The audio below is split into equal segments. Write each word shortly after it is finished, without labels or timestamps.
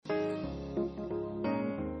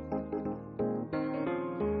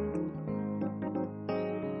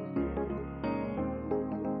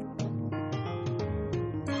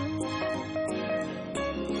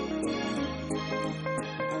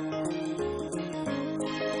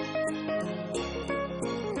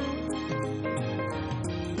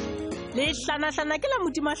hlana ke la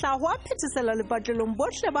modimahlago a phethesela lepatlelong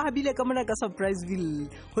botlhe ba habile ka mona ka Surpriseville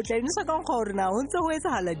go tla inisa ka nkga gore na ho ntse ho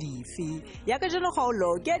etsahala dife ya ka jeno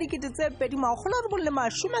kgaolo ke ya dikete tse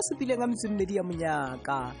 2072 ya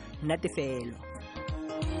Monyaka nnatefelo.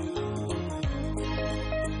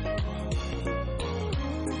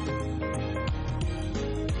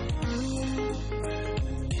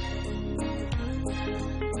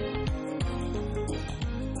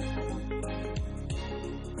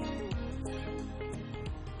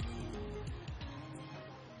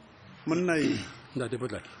 Monna ntate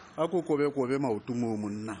Potlaki a ko kobe maoto mo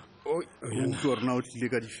monna o rena o tlile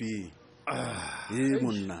ka difeng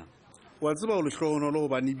monna wa tseba o le hlono lo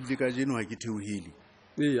ba ni bile ka jeno ha ke theohile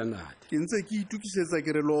ya ntate ke ntse ke itukisetsa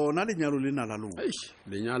ke re lona lenyalo lena la lona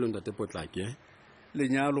lenyalo ntate Potlaki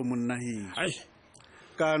lenyalo monna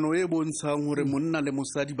kano e bontshang hore monna le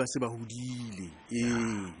mosadi ba se ba hodile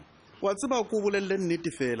wa tseba ko bolelle nnete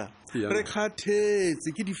fela re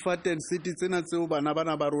kgathetse ke di-fattensete tsena tseo bana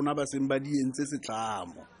ba rona ba seng ba di entse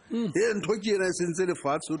setlamo ntho ke ena e sentse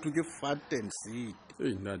lefatshe ho thwe ke fattensete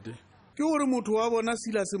ke gore motho wa bona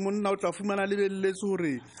Silas monna o tla fumana lebelletse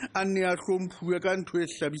hore a nne a hlomphuwe ka ntho e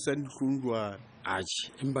hlabisang dihlong jwale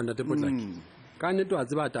empa ntate Potlaki ka nnete wa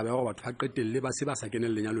tseba taba ya gore batho ba qetelle ba se ba sa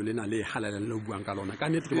keneng lenyalo lena le halalang le buang ka lona ka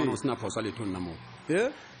nnete ke bona ho sena phoso letho nna moo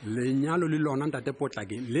lenyalo le lona ntate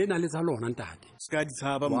Potlaki lena le tsa lona ntate ska di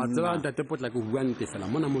tshaba wa tseba ntate Potlaki o bua nnete fela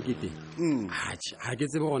mona mo ke teng ha ke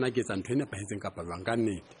tsebe gona ke etsa ntho e nepahetseng kapa jwang ka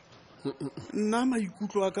nnete nna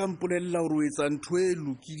maikutlo a ka mpolella gore o etsa ntho e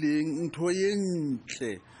lokileng ntho e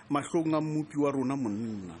ntle mahlong a mmupi wa rona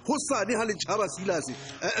monna ho sane ha le tshaba Silas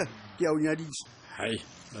ke a o nyadisa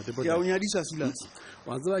ke a o nyadisa Silas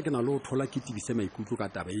wa tseba ke na le ho thola ke tibise maikutlo ka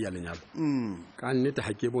taba e ya lenyalo ka nnete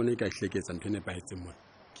ha ke bone ka ihleketsa ntho e nepahetseng mona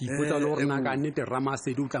ke ipotsa le gore na ka nnete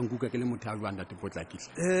Ramasedi o tla nkuka ke le motho a jwang ntate Potlaki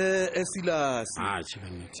Silas ka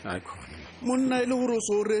nnete a khona monna e le gore o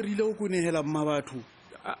so rerile o konehela mma batho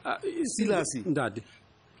Silas ntate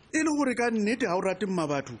e le gore ka nnete ha o rate mma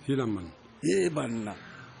batho man banna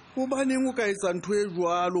o baneng o ka etsa ntho e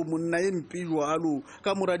jwalo monna e mpe jwalo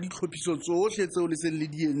ka mora ditlhophiso tsohle tseo le seng le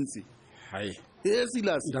di entse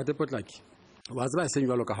Silas ntate Potlaki wa tseba seng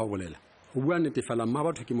jwalo ka ha o bolela o bua nnete fela mma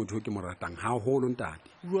batho ke motho o ke mo ratang haholo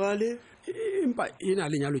ntate jwale empa ena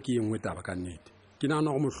lenyalo ke engwe taba ka nnete ke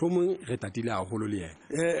nahana gore mohlomong re tatile haholo le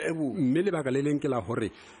yena mme lebaka le leng ke la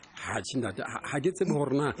hore ha ke tsebe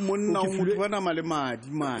gore na monna o motho bana male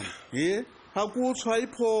madi man ha ko tshwai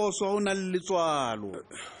phoso ha o na le letswalo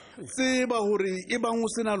tseba hore e bang o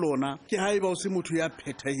sena lona ke ha eba o se motho ya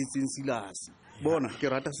phethahetseng Silas bona ke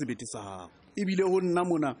rata sebete sa hao ebile ho nna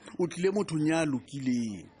mona o tlile motho nya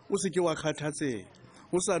lokileng o se ke wa kgathatseha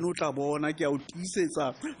o sane o tla bona ke a o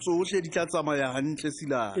tiisetsa tsohle di tla tsamaya hantle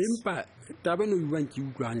Silas empa taba no buang ke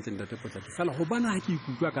utlwa hantle ntate Potlaki fela ho bana ha ke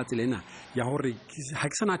ikutlwa ka tselena ya hore ha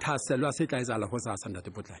ke sana thaselo se tla etsala ho sa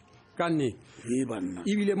ntate Potlaki ka nne banna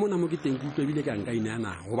ebile mona mo ke teng ke utlwa ebile ka nka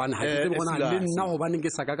inana hobane ha ke tsebe bona le nna hobane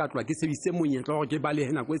ke sa ka tloa ke sebise monyetla gore ke bale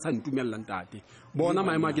hena go etsa ntumella ntate bona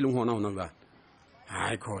maemo a ke leng hona ba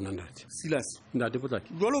khona ntate Silas ntate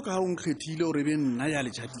Potlaki jwalo ka ha o nkgethile hore be nna ya le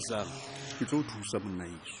chatisang ke tlo thusa monna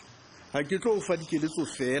yeso ha ke tlo fa dikeletso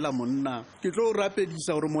fela monna ke tlo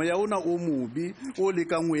rapedisa hore moya ona o mobe o le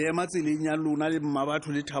ka ngwema tseleng ya lona le mma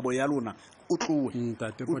batho le thabo ya lona o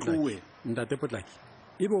tlowe ntate Potlaki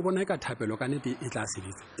e bo bona ka thapelo ka nete e tla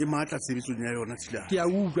sebetsa e matla tshebetsong ya yona Silas ke a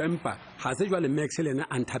utlwa empa ha se jwale Max lena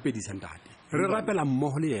a nthapedisa ntate re rapela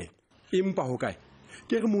mmoho le yena empa ho kae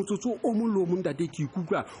ke re motsotso o molomo ntate ke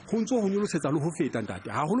ikutlwa go ntse go nyolosetsa le go feta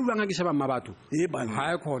ntate ha holo banga ke sheba mma batho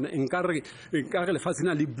ha e khona nka re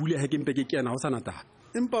lefatsheng le bule ha ke mpe ke kena ho sana taba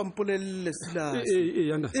empa mpolelle Silas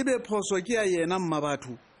e be phoso ke ya yena mma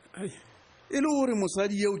batho e le hore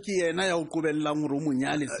mosadi eo ke yena ya o qobellang hore o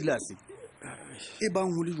monyale Silas e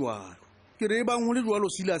bang ho le jwalo ke re e bang ho le jwalo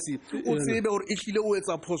Silas o tsebe hore e hlile o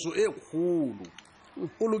etsa phoso e kgolo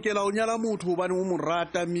o lokela ho nyala motho hobane o mo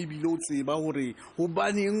rata mebile o tseba hore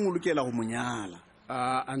hobaneng o lokela ho monyala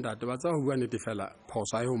ntate ba tsa ho bua nnete fela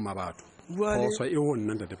phoso a e ho mma batho phoso e ho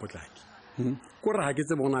nna ntate Potlaki ko re ha ke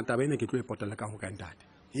tsebe bona taba ena ke tlo e potela ka ho ka ntate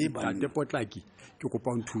ntate Potlaki ke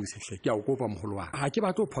kopa o nthuse hle ke a o kopa moholo wa ha ke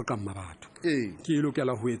batla ho phoqa mma batho ke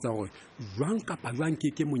lokela ho etsa hore jwang kapa jwang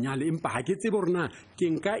ke monyale empa ha ke tsebe hore na ke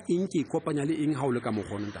nka eng ke kopanya le eng ha o le ka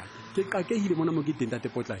mogona ntate ke qakehile mona mo ke teng ntate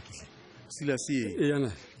Potlaki Silas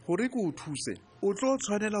hore ke o thuse o tlo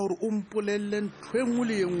tshwanela hore o mpolelle ntho e nngwe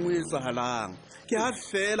le e nngwe e etsahalang ke ha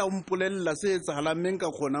fela o mpolella se etsahalang mme nka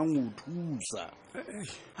kgonang ho thusa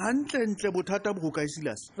hantle bothata bo kae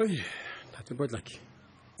Silas ntate Potlaki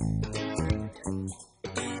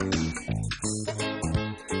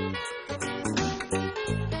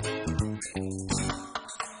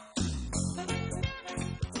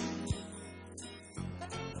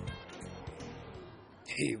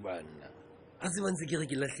Hey banna. A se bantse ke re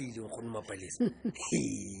ke lahlile nkgono Mapalesa.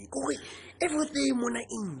 Kore everything mona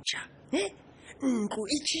intsha. Ntlo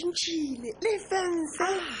e tšhintšhile le fense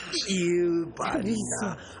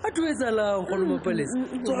banna a tloetsalang nkgono Mapalesa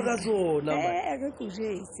tswa ka tsona ka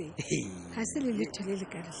kojetse ga se le letho le le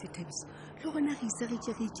ka re Thabiso le gona re ise re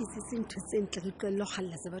ke re iketsetse ntho tse ntle re tlwelle go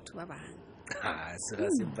galela tse batho ba bangwe se ga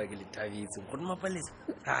sempa ke le thabetse nkgono Mapalesa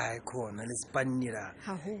khona le spannela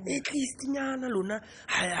at least nyana lona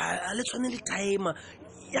a le tshwane le timer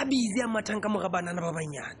ya busy ya mathang ka mora banana ba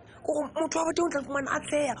banyana o motho wa batho o tla fumana a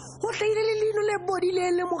tleya go hlaile le leno le body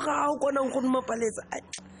le mogao kona nkgono Mapalesa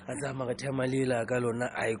a tsama ga thema lela ka lona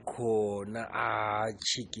khona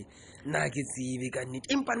chiki na ke tsebe ka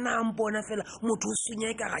nnete empa nna mpona fela motho o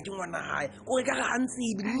sunya ka ga ke ngwana hae o re ka ga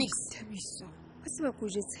ntsibe nix Thabiso a se ba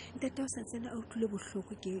kojetse ntata o sa tsena a utlwile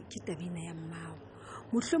bohloko ke tabena ya mmao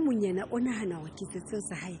mohlomonyana o nahana gore ke tsetse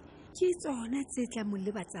tsa hae ke tsona tse tla mo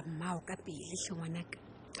lebatsa mmao ka pele hlengwanaka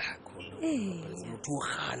motho o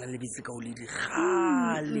gala le bitse ka o le di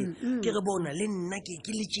gale ke re bona le nna ke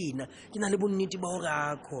le tjena ke na le bonnete ba hore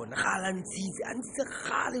a khona gala ntshitse a ntse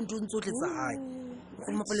gale ntho tsotlhe tsa hae go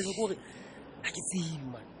Mapalesa gore ha ke tsebe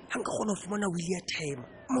man ha nka kgona ho fumana wili ya time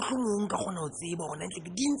mohlomong nka kgona ho tseba hore ntle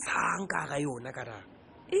ke dintshang ka ga yona ka ra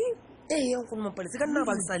go Mapalesa ka nna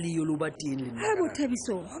ba sa le yo lo ba teng le nna ha bo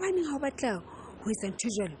Thabiso hobane ha o batla ho etsa ntho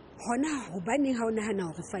jalo hona hobaneng ha o nahana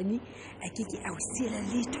hore Fani a ke a o siela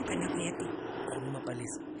letho ka nako ya teng go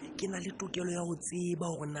Mapalesa ke na le tokelo ya go tseba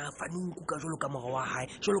hore na Fani o nkuka jalo ka mora wa hae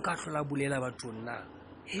jalo ka hlola bolela bathong na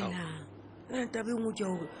hela tabeng o tja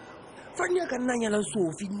hore Fani ya ka nna nyala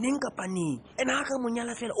Sophie neng kapa neng ena ha ka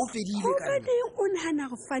monyala fela o fedile ka nna o nahana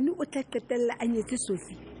hore Fani o tla qetella a nyetse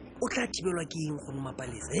Sophie o tla thibelwa ke eng go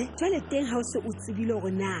Mapalesa jwale teng ha o se o tsebile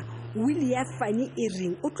hore na wili ya Fani e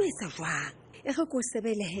reng o tlo etsa jwang e re ko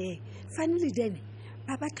sebele he Fani le dene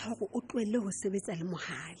ba batla hore o tlohelle ho sebetsa le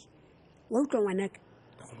mohale wa utlwa ngwanaka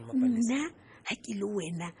nna ha ke le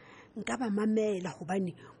wena nka ba mamela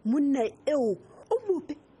hobane monna eo o mo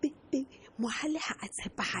mohale ha a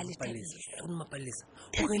tshepahale go Mapalesa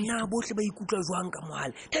gore na bohle ba ikutlwa jwang ka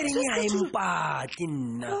mohale tabeng ya empatle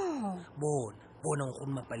nna bona go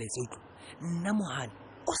Mapalesa utlwa nna mohale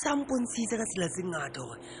o sa mpontshitse ka tsela tse ngata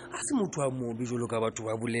gore a se motho wa mobe jalo ka batho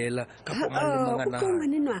ba bolela ka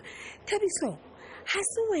pomangana Thabiso ha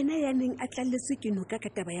se wena ya neng a tlalletswe ke noka ka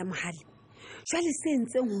taba ya mohale jwale se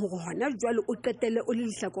ntseng hore hona jwale o qetelle o le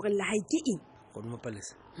lehlakoreng la hae ke eng go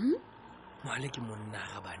Mapalesa mohale ke monna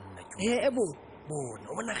ga banna bona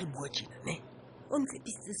o bona re bua tjena ne o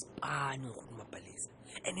ntshepise Spane go Mapalesa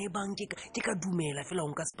ene bang ke ka dumela fela o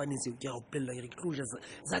nka Spane seo ke a go pella ke tlo ja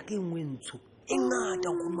za ke ngwe ntsho e ngata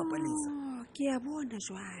go Mapalesa ke a bona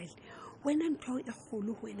jwale wena ntho e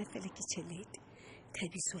kgolo ho wena fela ke tšhelete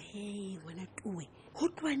Thabiso he ngwana tuwe ho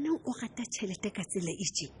twaneng o rata tšhelete ka tsela e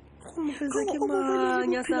tje ke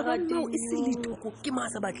manya sa rateng ke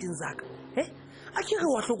masa batleng zaka a ke re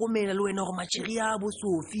wa hlokomela le wena gore matšhiri ya bo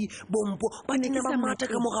Sophie bompo ba tena ba mata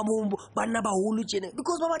ka moga bombo banna ba holo tjena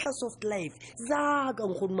because ba batla soft life zaka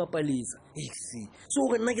nkgono Mapalesa so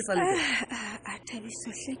gore nna ke sa le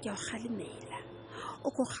Thabiso hle ke a kgalemela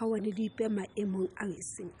o go gawane le ipe maemong a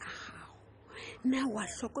eseng a gago na wa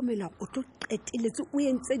hlokomela o tlo qeteletse o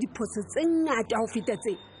entse diphoso tse ngata ho feta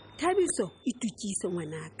tse Thabiso itukise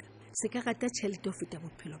ngwanaka se ka rata tšhelete ho feta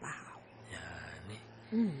bophelo ba gago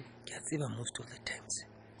ke a tseba most of the times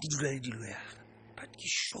di dula le dilo ya but ke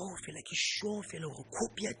sure fela gore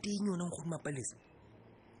copy ya teng yona nkgono Mapalesa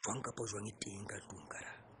jwang kapa jwang e teng ka tlong ka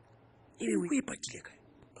ra ebe o e patile kae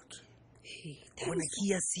bona ke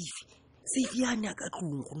ya Sifi ya nya ka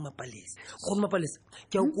tlong nkgono Mapalesa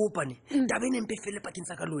ke a o kopane taba ene mpe fele pakeng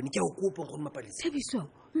tsa ka lone ke a o kopa nkgono Mapalesa Thabiso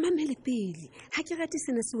mamele pele ha ke rate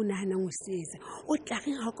sena se o nahanang o setsa o tla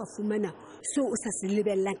reng ha o ka fumana so o sa se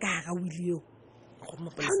lebellang ka hara wili eo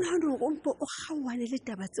Hano rompo o gawane le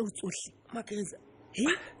taba tseo tsohle Makerisa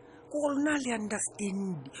go na le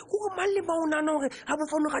understand go malle ba ona no re ha ba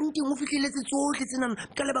fono ga nteng o fihleletse tsohle tsenana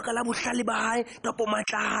ka lebaka la bohlale ba hae kapo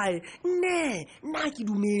matla hae nna ke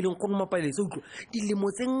dumele nkgono Mapalesa utlwa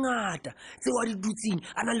dilemo tse ngata tse wa di dutsing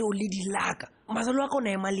ana le o le dilaka masalo a ka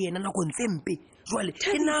ona ema le yena nako ntse mpe jwale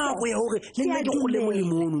ke nako ya hore le nna ke gole mo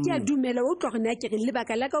lemono ke a dumela o tlo rena ke re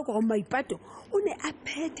lebaka la ka go maipato o ne a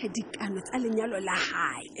phetha dikano tsa lenyalo la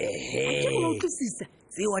hae ke go utlwisisa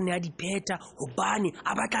tse wa ne a dipheta hobane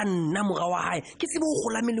a batla nna mora wa hae ke tsebe go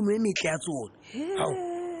gola melemo e metle ya tsona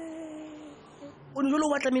o ne jolo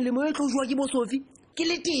o batla melemo e tlo jwa ke bo Sophie ke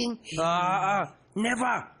le teng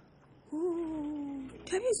never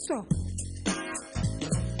Thabiso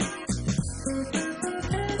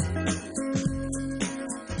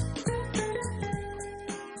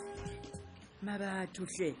Mabatho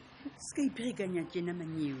hle ska iphekanya tjena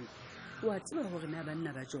manyewe wa tseba hore na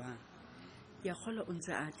banna ba jwang ya kgola o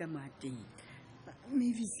ntse a tla mateng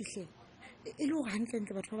Mavis hle e le hore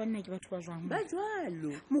hantle batho ba banna ke batho ba jwang ba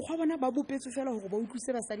jwalo mokgwa bona ba bopetse fela hore ba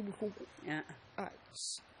utlwise basadi bohloko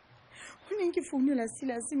ho neng ke founela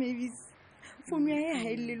Silas Mavis phone ya ha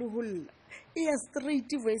ile le holla e ya straight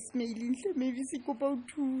voicemail nhle Mavis kopa o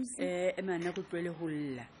thuse mana go tlwele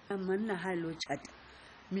holla manna ha lo chata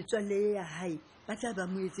metswalle ya hae ba tla ba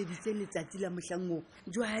mo etseditse letsatsi la mohlango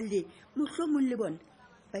jwale mohlomong le bona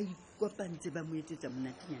ba ikopantse ba mo etsetsa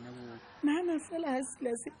monatinyana bo nana fela ha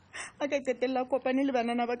Silas a ka qetella kopane le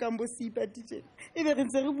banana ba kang bo Seipati tjena e be re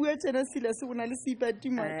ntse re bua tjena Silas o na le Seipati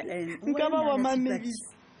mo nka ba wa ma Mavis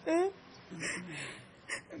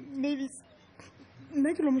Mavis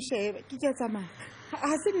nna ke lo mosheba ke tla tsamaya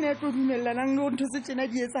ha se nne tlo dumellanang le ntho tse tjena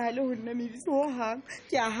di etsahale ho nna Mavis ho hang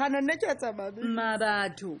ke a hana nna ke a tsamaya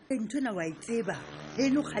Mabatho ntona wa itseba e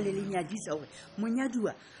no khale le nyadisa hore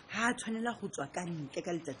monyaduwa ha tshwanela go tswa ka ntle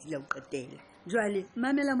ka letsatsi la o qetela jwale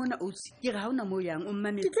mamela mona otsi ke re ha ona mo yang o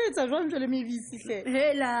mmamela ke tlo etsa jwang jwale Mavis hle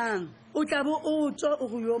helang o tla bo o tswa o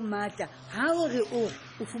go yo mata ha hore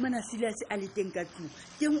o fumana Silas a le teng ka tlung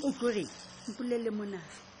teng o tlo re mpolele mona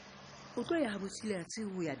o tlo ya ha bo Silas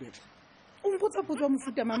ho ya beba o mpotsa potso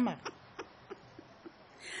mofuta mama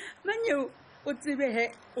manyo o tsebe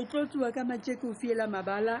he o tlo tswa ka matjeke o fiela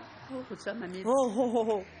mabala go tsama me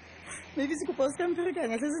ho Mavis ko posta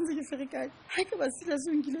mferekanya se sentse ke ferekanya ha ke ba Silas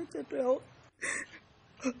o nkile tseto ya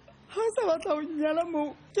ha sa batla o nyala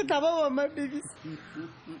mo ke taba wa ma Mavis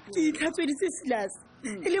ke itlhatsweditse Silas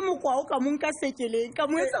e le mokwa o ka monka sekeleng ka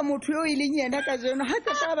mo etsa motho yo e leng yena ka jeno ha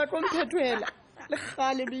ka taba tlo mphethoela le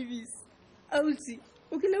khale Mavis ausi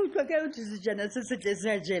o kile o tloka o tsitsana se setle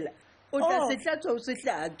sa jela o tla se tlatswa o se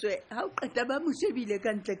tlatswe ha o qeta ba moshebile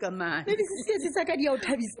ka ntle ka mane Mavis se tsa ka dia o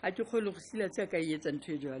thabisa a ke khole go sila tsa ka etsa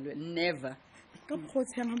ntho e jwalo never ka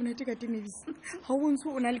bogotshang ha monate ka Mavis ha o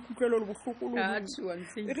bontsho o na le kutlwelo le bohloko lo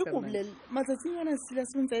re go bolelle matsatsing yana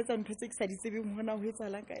Silas o ntse etsa ntho tse ke sa di tsebeng hona ho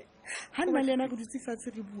etsahala kae ha nna le yena re dutse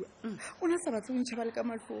fatshe re bua o na sa batse o ntšheba le ka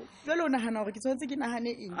mahlo jwale o nahana hore ke tshwanetse ke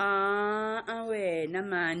nahane eng wena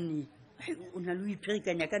mani o na le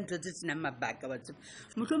iphekanya ka ntho tse senang mabaka wa tseba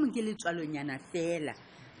mohlomong ke letswalonyana fela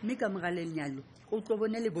mme ka mora lenyalo o tlo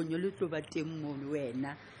bona le bonyo le tlo ba teng mono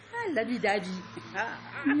wena la bidadi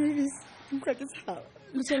Mavis utlwa ke tshaba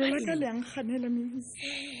letswalo la ka le yang kganela Mavis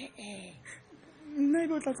nna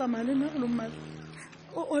go tla tsamaya le nna re lo mmata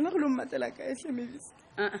ona re lo mmatela ka ehle Mavis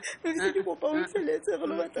Mavis ke kopa o ntsheletse re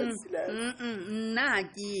lo batla Silas nna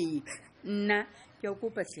ke a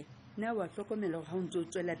kopa hle na wa hlokomela ha o ntse o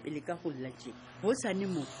tswela pele ka go lla tje ho sane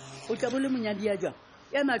mo o tla bole monyadi ya jwa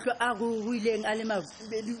ya matlo a ruileng a le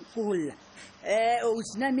mafubedi go lla o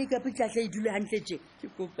sina makeup tlatla e dule hantle tje ke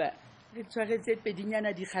kopa re tshwaretse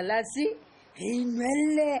pedinyana di khalasi re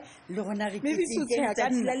nwelle le gona re ke ka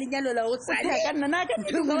la lenyalo la o tsaya ka nna na ka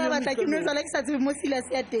ntho ba batla ke no tsala ke sa tsebe mo Silas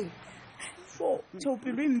ya teng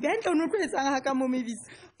tshopelo mbe ntle o no tlo etsang ha ka mo Mavis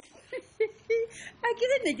a ke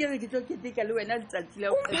ne ke re ke tlo keteka le wena letsatsi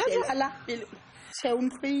la o qetela pele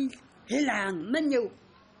tsheuntfile helang manyeo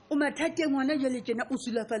o mathateng ngwana jwale tjena o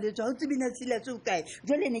sulafaletswa ha o tsebina Silas o kae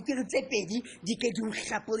jwale ne ke re tse pedi di ke di o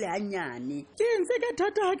hlapole hanyane ke ntse ka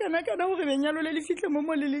thata ha kana hore benyalo le fihle mo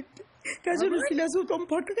mo le ka jeno Silas o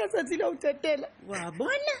tlomphoto ka tsatsi la o tetela wa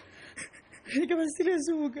bona ke ba Silas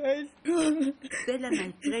o kae bela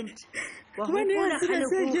my friend wa ho bona khale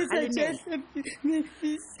go khale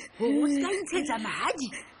ho ska ntshetsa mahadi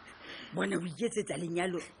bona o iketsetsa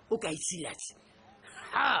lenyalo o ka Silas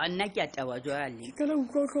nna ke a tawa jwale ke la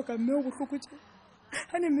utlwa o hloka mme o bohloko tje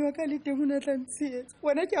ha ne mme wa ka le teng o na tla ntshetsa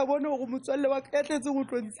wena ke a bona hore motswalle wa ka ya tletse go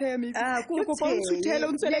tlo ntsheya maybe ke kopa o ntshuthele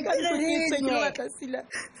o ntswele ka ntlo ke tswe ke batla Silas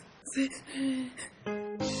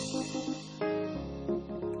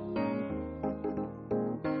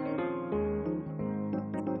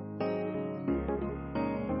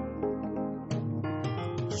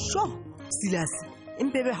Silas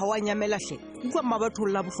empebe ha wa nyamela hle utlwa mabatho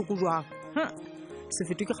la bohloko jwang se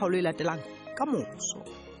fetwe ke kgaolo e latelang ka moso